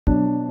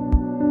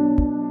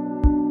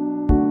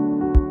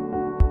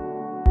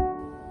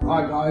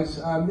Hi guys,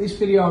 this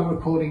video I'm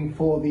recording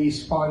for the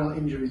Spinal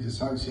Injuries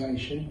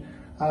Association.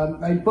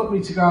 They booked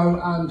me to go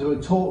and do a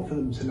talk for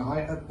them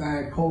tonight at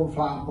their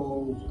Cornflower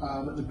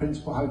ball at the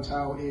Principal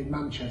Hotel in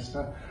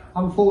Manchester.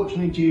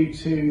 Unfortunately, due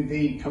to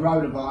the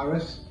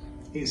coronavirus,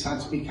 it's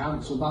had to be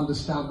cancelled,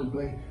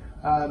 understandably.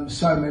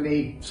 So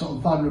many sort of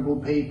vulnerable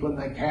people and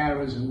their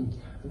carers and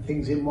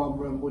things in one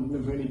room wouldn't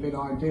have really been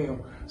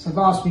ideal. So they've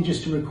asked me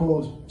just to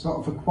record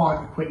sort of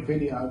quite a quick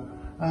video.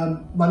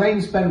 My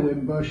name's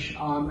Wimbush.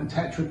 I'm a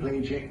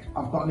tetraplegic.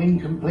 I've got an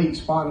incomplete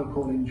spinal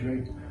cord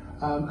injury,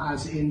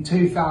 as in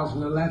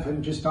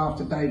 2011, just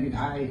after David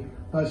Hay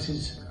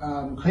versus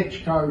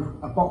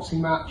Klitschko, a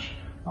boxing match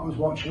I was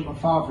watching at my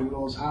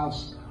father-in-law's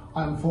house.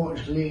 I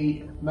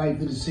unfortunately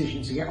made the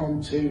decision to get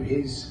onto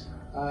his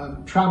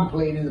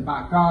trampoline in the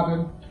back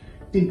garden,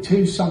 did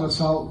 2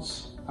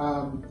 somersaults.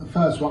 The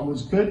first one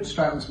was good,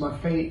 straight onto my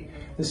feet.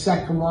 The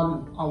second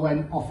one, I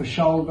went off a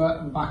shoulder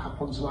and back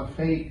up onto my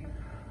feet.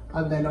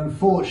 And then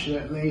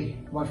unfortunately,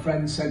 my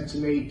friend said to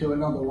me, do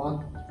another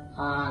one,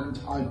 and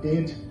I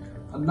did.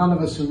 And none of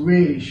us are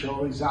really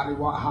sure exactly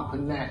what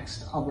happened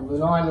next, other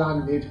than I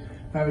landed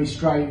very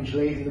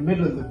strangely in the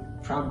middle of the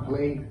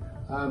trampoline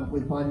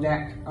with my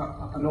neck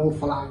at an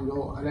awful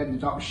angle and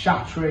ended up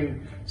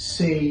shattering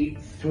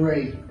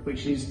C3,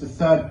 which is the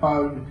 3rd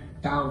bone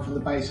down from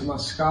the base of my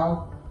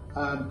skull.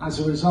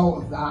 As a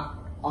result of that,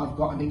 I've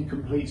got an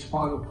incomplete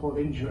spinal cord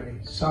injury.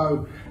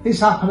 So this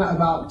happened at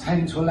about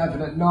 10 to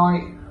 11 at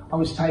night. I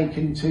was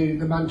taken to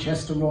the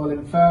Manchester Royal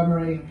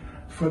Infirmary.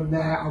 From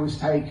there, I was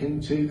taken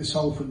to the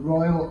Salford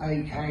Royal,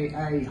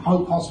 aka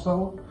Hope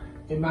Hospital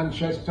in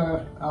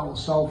Manchester, or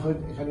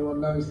Salford, if anyone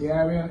knows the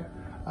area.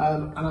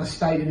 And I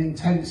stayed in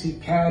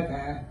intensive care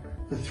there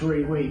for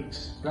 3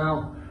 weeks.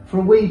 Now, for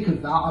a week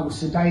of that, I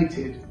was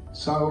sedated,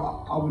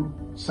 so I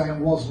would say it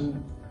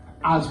wasn't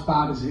as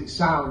bad as it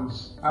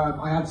sounds.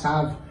 I had to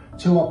have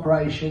 2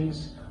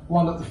 operations,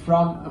 one at the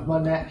front of my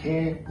neck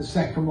here, the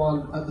second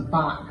one at the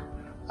back.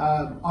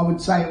 I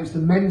would say it was the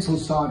mental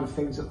side of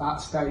things at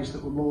that stage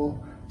that were more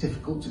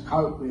difficult to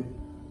cope with.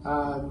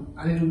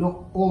 And in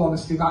all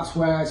honesty, that's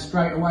where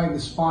straight away the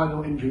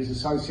Spinal Injuries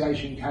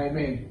Association came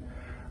in.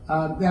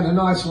 They had a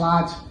nice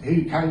lad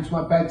who came to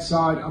my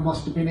bedside. I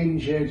must have been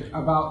injured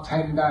about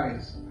 10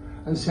 days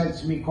and said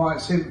to me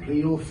quite simply,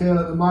 you'll feel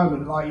at the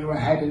moment like you're a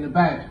head in a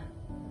bed.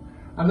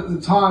 And at the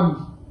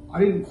time, I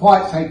didn't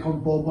quite take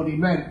on board what he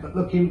meant, but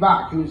looking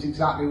back, he was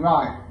exactly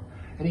right.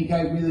 And he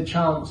gave me the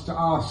chance to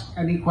ask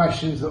any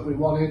questions that we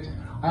wanted.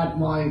 I had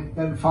my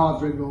then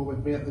father-in-law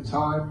with me at the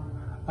time.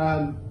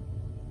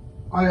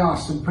 I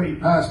asked some pretty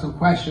personal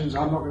questions,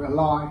 I'm not going to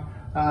lie.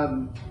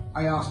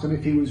 I asked him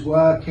if he was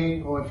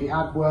working or if he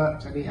had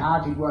worked, and he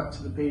had. He worked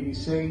at the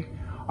BBC.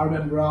 I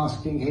remember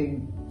asking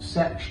him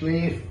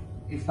sexually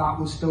if that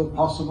was still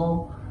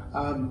possible.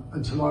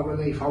 And to my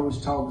relief, I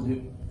was told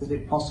that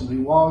it possibly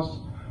was.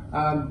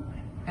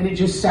 And it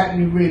just set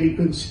me in really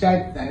good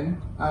stead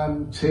then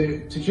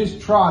to just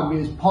try and be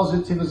as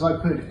positive as I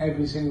could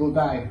every single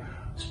day,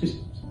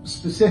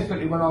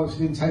 specifically when I was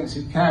in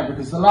intensive care,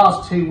 because the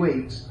last 2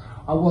 weeks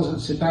I wasn't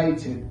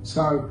sedated.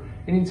 So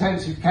in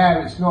intensive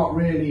care, it's not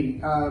really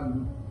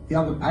the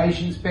other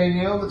patients being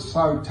ill that's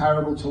so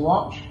terrible to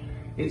watch.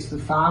 It's the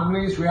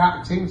families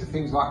reacting to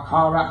things like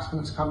car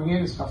accidents coming in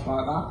and stuff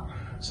like that.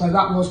 So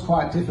that was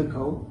quite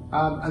difficult.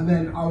 And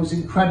then I was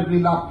incredibly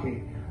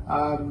lucky.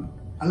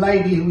 A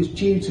lady who was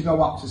due to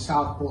go up to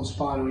Southport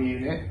Spinal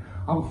Unit,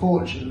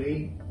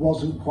 unfortunately,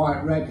 wasn't quite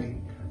ready.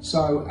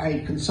 So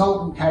a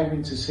consultant came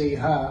in to see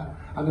her,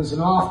 and as an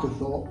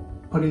afterthought,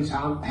 put his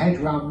head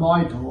around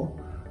my door,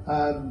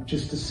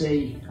 just to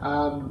see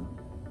how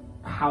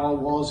I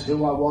was,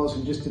 who I was,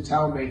 and just to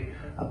tell me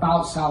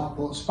about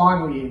Southport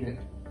Spinal Unit.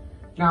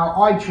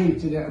 Now, I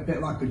treated it a bit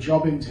like a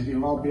job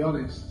interview, I'll be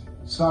honest.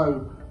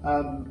 So,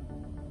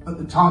 at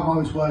the time I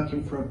was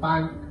working for a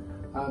bank,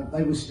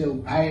 they were still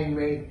paying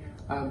me.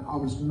 I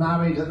was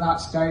married at that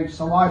stage,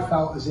 so I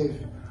felt as if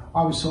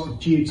I was sort of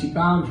duty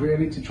bound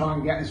really to try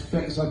and get as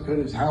fit as I could,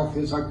 as healthy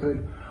as I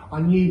could.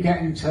 I knew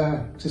getting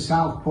to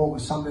Southport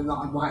was something that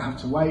I might have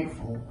to wait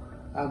for.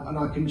 And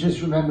I can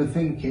just remember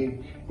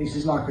thinking, this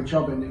is like a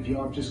job interview,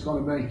 I've just got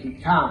to make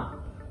it count.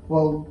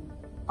 Well,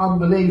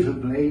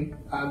 unbelievably,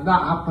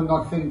 that happened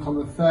I think on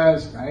the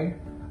Thursday,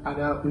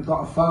 and we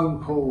got a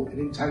phone call in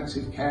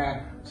intensive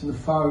care to the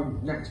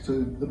phone next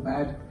to the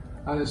bed,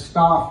 and a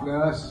staff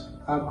nurse,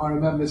 I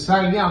remember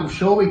saying, yeah, I'm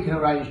sure we can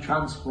arrange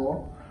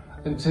transport.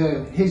 And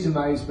to his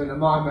amazement and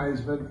my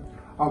amazement,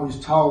 I was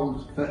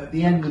told that at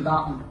the end of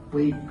that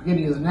week,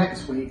 beginning of the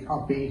next week,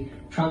 I'd be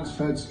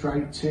transferred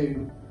straight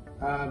to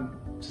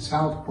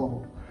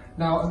Southport.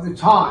 Now, at the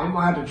time,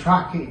 I had a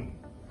trachea.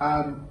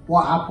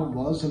 What happened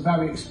was a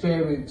very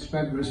experienced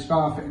member of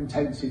staff at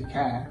intensive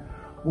care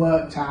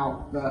worked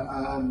out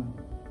that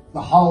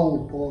the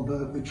hole, or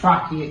the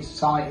trachea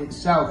site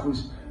itself,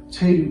 was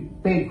too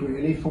big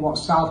really for what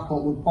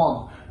Southport would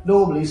want.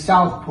 Normally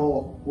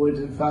Southport would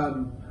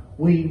have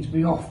weaned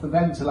me off the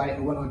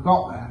ventilator when I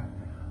got there,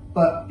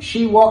 but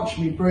she watched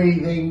me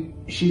breathing.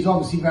 She's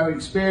obviously very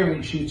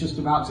experienced. She was just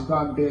about to go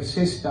and be a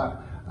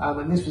sister,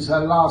 and this was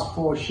her last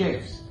 4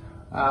 shifts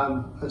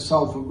at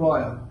Salford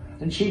Royal.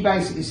 And she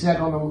basically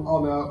said on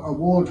a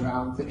ward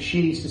round that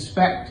she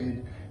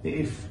suspected that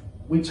if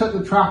we took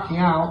the trachea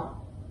out,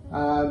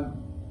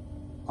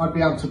 I'd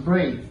be able to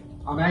breathe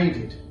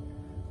unaided.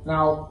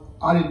 Now,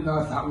 I didn't know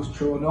if that was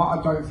true or not.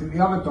 I don't think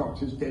the other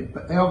doctors did,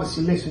 but they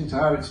obviously listened to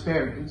her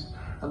experience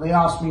and they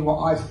asked me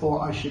what I thought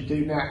I should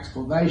do next,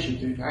 or they should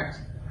do next.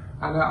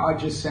 And I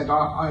just said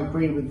I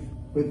agree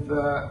with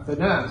the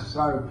nurse.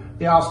 So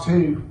they asked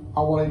who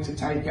I wanted to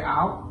take it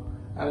out,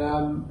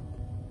 and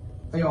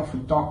they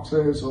offered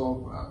doctors,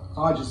 or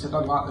I just said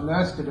I'd like the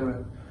nurse to do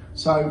it.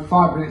 So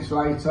 5 minutes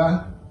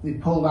later, they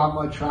pulled out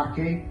my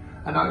trachea,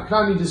 and I can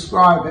only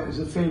describe it as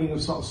a feeling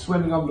of sort of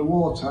swimming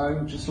underwater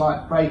and just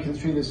like breaking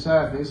through the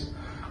surface,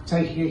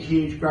 taking a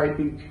huge, great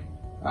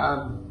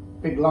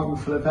big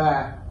lungful of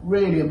air.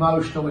 Really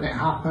emotional when it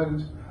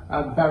happened.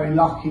 Very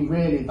lucky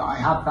really that I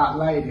had that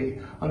lady,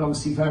 and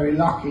obviously very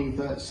lucky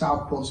that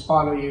Southport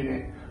Spinal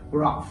Unit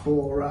were up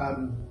for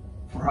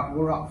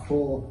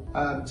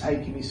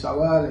taking me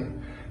so early.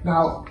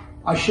 Now,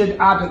 I should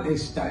add at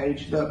this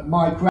stage that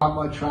my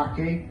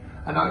trachea,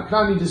 and I can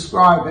only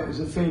describe it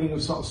as a feeling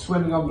of sort of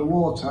swimming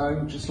underwater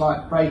and just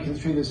like breaking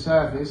through the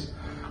surface,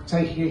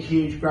 taking a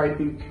huge, great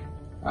big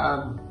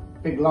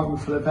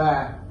lungful of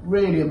air.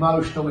 Really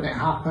emotional when it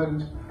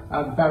happened.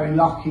 Very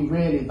lucky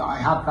really that I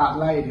had that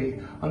lady,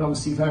 and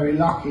obviously very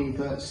lucky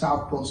that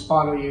Southport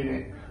Spinal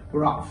Unit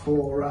were up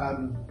for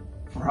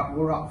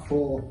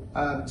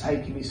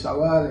taking me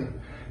so early.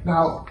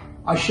 Now,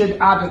 I should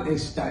add at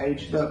this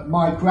stage that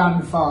my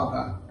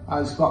grandfather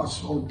has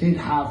got, or did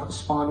have, a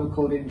spinal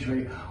cord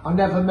injury. I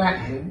never met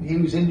him. He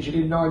was injured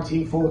in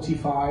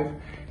 1945.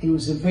 He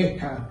was a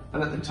vicar,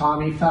 and at the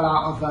time he fell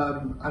out of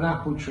an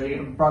apple tree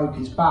and broke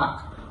his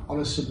back on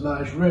a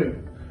submerged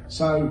room.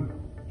 So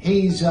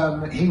he was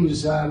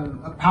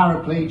a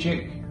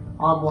paraplegic.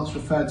 I'm what's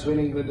referred to in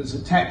England as a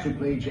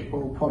tetraplegic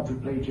or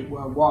quadriplegic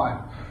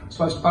worldwide.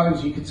 So I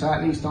suppose you could say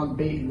at least I'm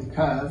beating the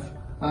curve.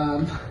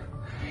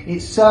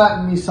 It's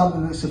certainly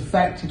something that's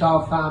affected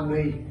our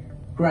family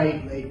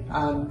greatly,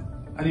 and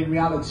in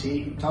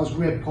reality it does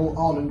ripple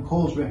on and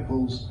cause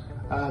ripples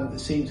that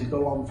seem to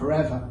go on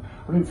forever.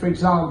 I mean, for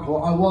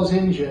example, I was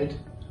injured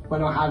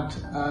when I had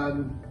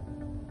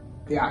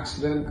the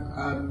accident.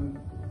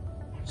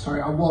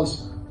 I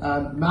was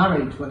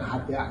married when I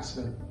had the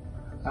accident.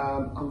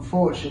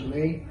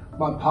 Unfortunately,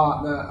 my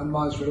partner and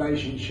my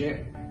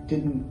relationship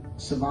didn't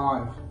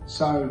survive.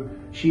 So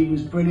she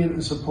was brilliant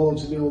and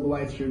supported me all the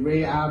way through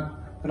rehab,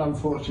 but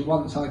unfortunately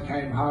once I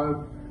came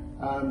home,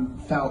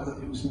 felt that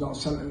it was not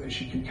something that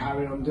she could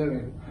carry on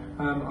doing.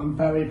 I'm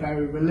very,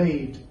 very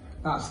relieved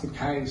that's the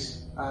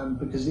case,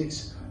 because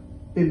it's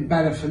been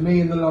better for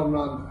me in the long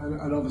run,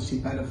 and obviously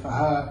better for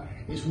her.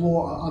 It's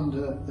water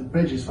under the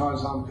bridge as far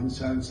as I'm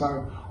concerned,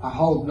 so I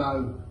hold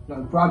no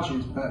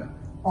grudges, but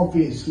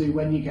obviously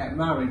when you get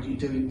married you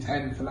do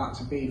intend for that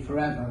to be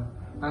forever,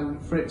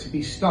 and for it to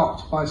be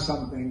stopped by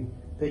something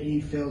that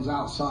you feel is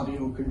outside of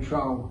your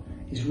control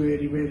is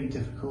really, really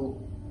difficult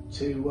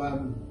to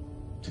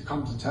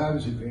come to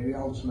terms with, really,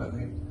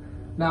 ultimately.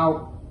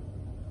 Now,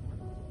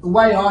 the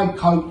way I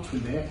coped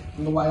with it,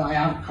 and the way I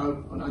have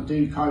coped, and I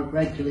do cope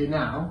regularly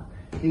now,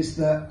 is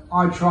that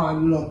I try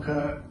and look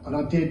at, and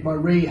I did my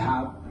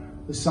rehab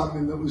as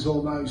something that was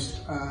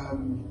almost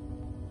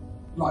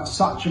like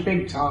such a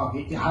big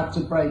target, you had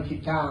to break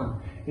it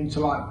down into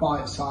like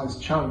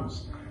bite-sized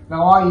chunks.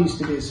 Now, I used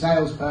to be a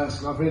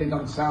salesperson, I've really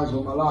done sales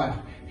all my life.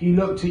 If you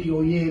looked at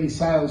your yearly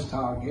sales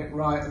target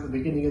right at the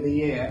beginning of the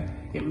year,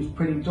 it was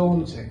pretty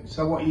daunting.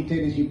 So what you did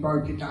is you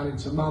broke it down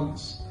into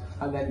months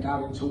and then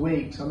down into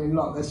weeks. I mean,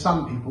 look, there's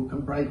some people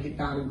can break it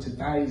down into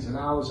days and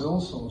hours and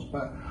all sorts,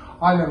 but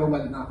I never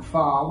went that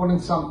far. I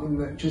wanted something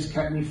that just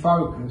kept me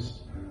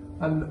focused.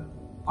 And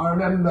I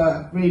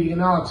remember reading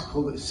an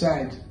article that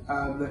said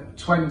that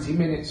 20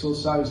 minutes or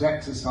so's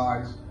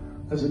exercise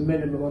as a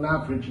minimum on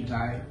average a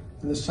day,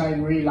 and the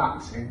same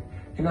relaxing,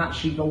 can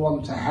actually go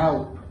on to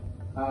help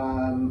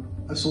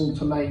us all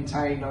to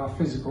maintain our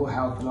physical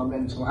health and our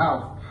mental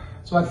health.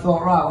 So I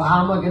thought, right, well,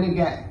 how am I going to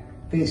get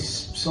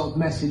this sort of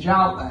message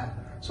out there?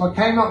 So I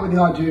came up with the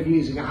idea of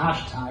using a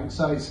hashtag,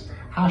 so it's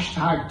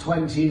hashtag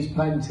 20 is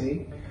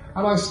plenty,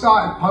 and I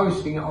started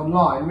posting it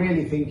online,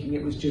 really thinking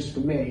it was just for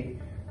me.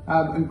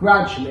 And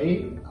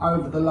gradually,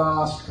 over the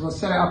last, because I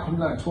set it up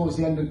towards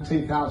the end of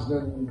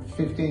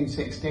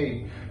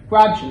 2015-16,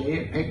 gradually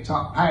it picked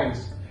up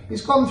pace.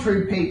 It's gone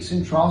through peaks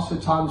and troughs,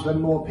 at times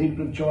when more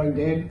people have joined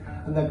in,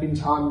 and there have been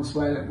times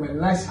when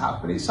less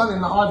have, but it's something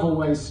that I've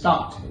always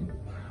stuck to.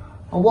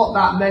 And what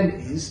that meant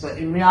is that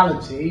in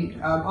reality,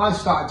 I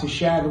started to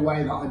share the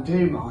way that I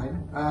do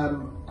mine.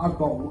 I've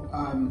got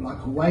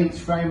like a weights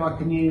frame I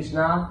can use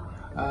now.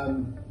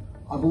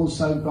 I've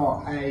also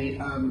got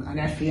an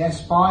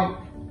FES bike,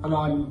 and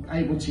I'm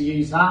able to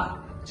use that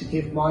to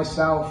give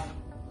myself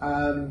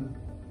a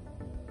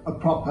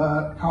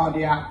proper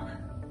cardiac,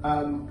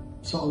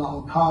 sort of like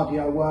a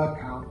cardio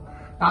workout.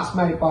 That's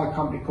made by a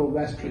company called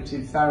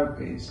Restorative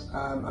Therapies,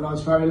 and I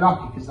was very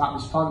lucky because that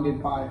was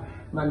funded by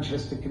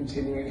Manchester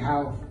Continuing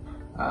Health,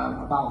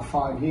 about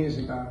 5 years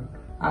ago.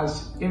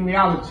 As in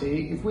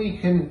reality, if we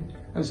can,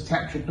 as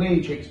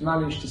tetraplegics,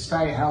 manage to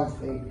stay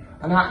healthy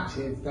and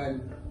active,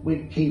 then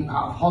we'd keep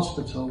out of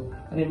hospital.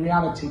 And in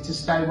reality, to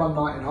stay one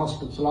night in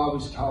hospital, I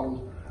was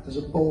told, as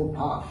a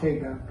ballpark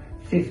figure,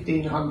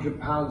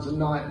 £1,500 a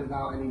night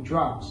without any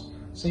drugs.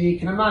 So you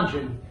can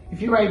imagine,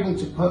 if you're able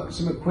to put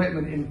some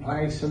equipment in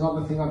place,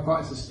 another thing I've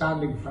got is a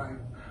standing frame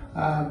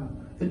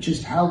that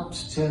just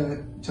helps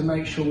to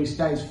make sure we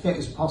stay as fit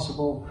as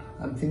possible,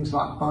 and things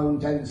like bone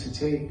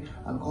density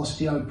and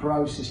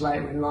osteoporosis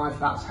later in life,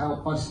 that's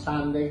helped by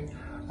standing.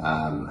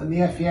 And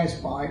the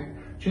FES bike,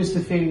 just the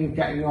feeling of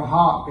getting your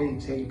heart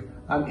beating,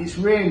 it's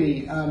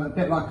really a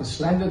bit like a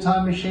slender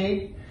time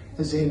machine,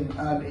 as in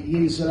it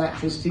uses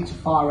electricity to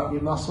fire up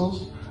your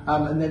muscles,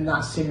 and then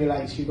that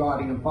simulates you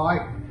riding a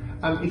bike.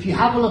 If you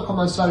have a look on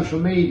my social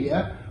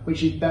media,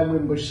 which is Ben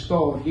Wimbush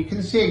Scored, you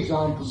can see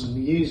examples of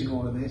me using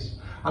all of this,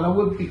 and I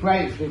would be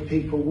grateful if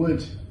people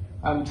would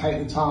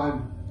take the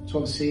time to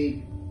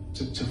obviously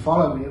to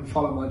follow me and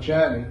follow my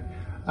journey.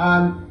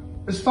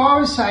 As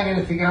far as saying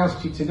anything else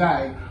to you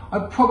today, I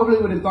probably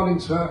would have gone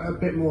into a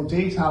bit more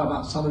detail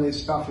about some of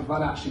this stuff if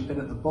I'd actually been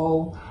at the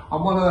ball.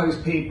 I'm one of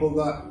those people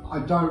that I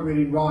don't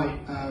really write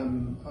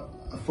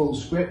a full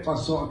script. I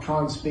sort of try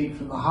and speak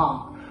from the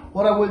heart.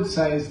 What I would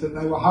say is that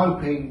they were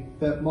hoping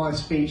that my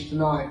speech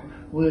tonight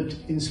would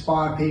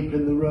inspire people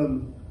in the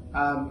room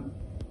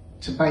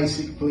to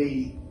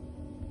basically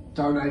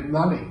donate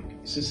money.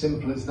 It's as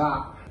simple as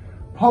that.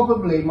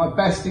 Probably my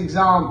best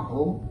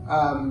example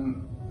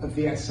of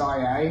the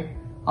SIA,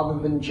 other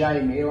than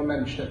Jamie, who I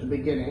mentioned at the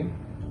beginning,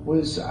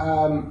 was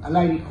a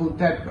lady called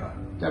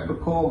Deborah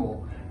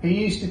Cornwall, who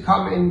used to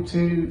come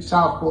into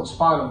Southport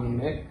Spinal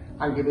Unit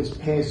and give us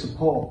peer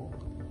support.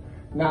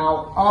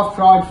 Now,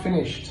 after I'd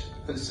finished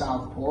at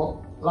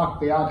Southport,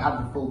 luckily I'd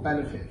had the full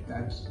benefit of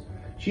Debs.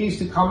 She used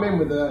to come in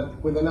with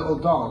a little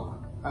dog,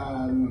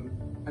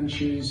 and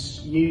she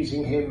was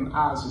using him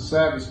as a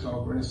service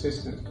dog or an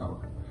assistance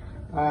dog.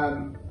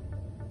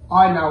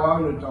 I now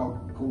own a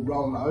dog called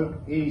Rollo.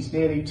 He's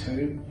nearly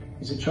 2.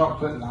 He's a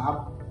chocolate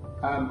lab.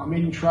 I'm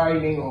in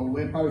training, or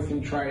we're both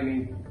in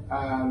training,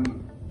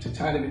 to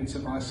turn him into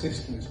my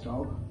assistance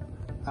dog.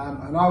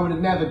 And I would have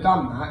never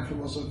done that if it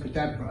wasn't for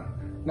Deborah.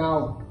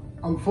 Now,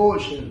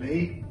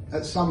 unfortunately,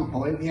 at some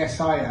point, the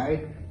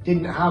SIA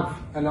didn't have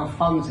enough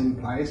funds in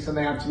place, and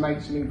they had to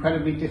make some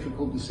incredibly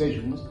difficult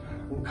decisions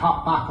and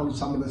cut back on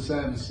some of the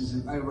services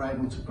that they were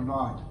able to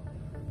provide.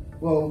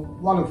 Well,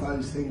 one of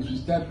those things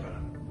was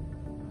Deborah.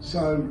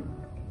 So,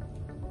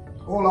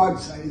 all I'd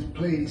say is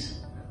please,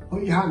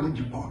 put your hand in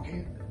your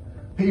pocket.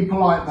 People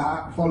like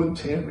that,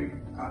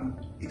 volunteering and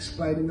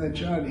explaining their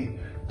journey,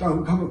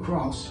 don't come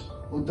across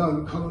or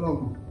don't come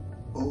along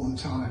all the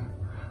time.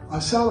 I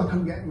sound like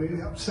I'm getting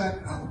really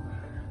upset now.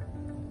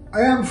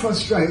 I am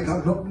frustrated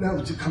I've not been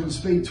able to come and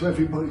speak to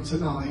everybody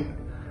tonight.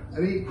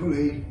 And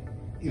equally,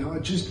 I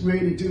just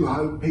really do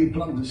hope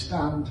people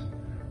understand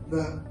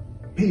that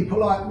people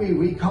like me,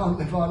 we can't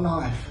live our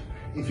life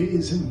if it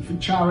isn't for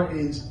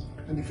charities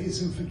and if it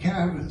isn't for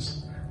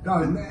carers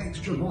going the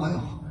extra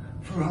mile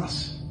for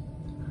us.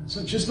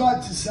 So I'd just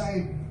like to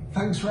say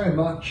thanks very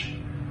much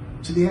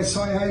to the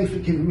SIA for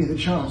giving me the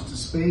chance to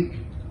speak.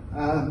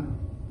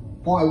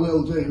 What I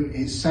will do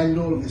is send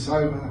all of this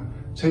over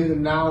to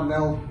them now, and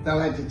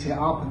they'll edit it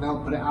up and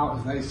they'll put it out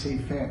as they see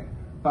fit.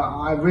 But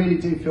I really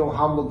do feel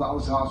humbled that I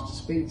was asked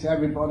to speak to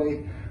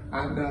everybody,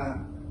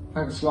 and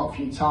thanks a lot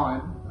for your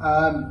time.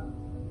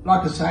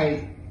 Like I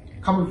say,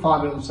 come and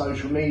find me on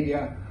social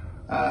media.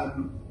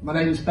 My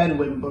name is Ben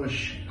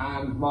Wimbush,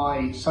 and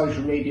my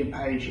social media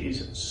page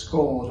is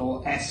Scored,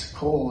 or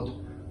S-Cord,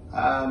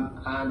 and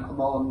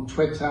I'm on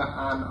Twitter,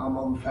 and I'm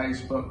on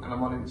Facebook, and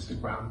I'm on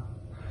Instagram.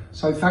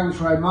 So thanks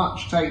very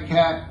much, take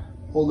care,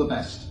 all the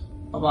best,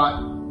 bye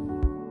bye.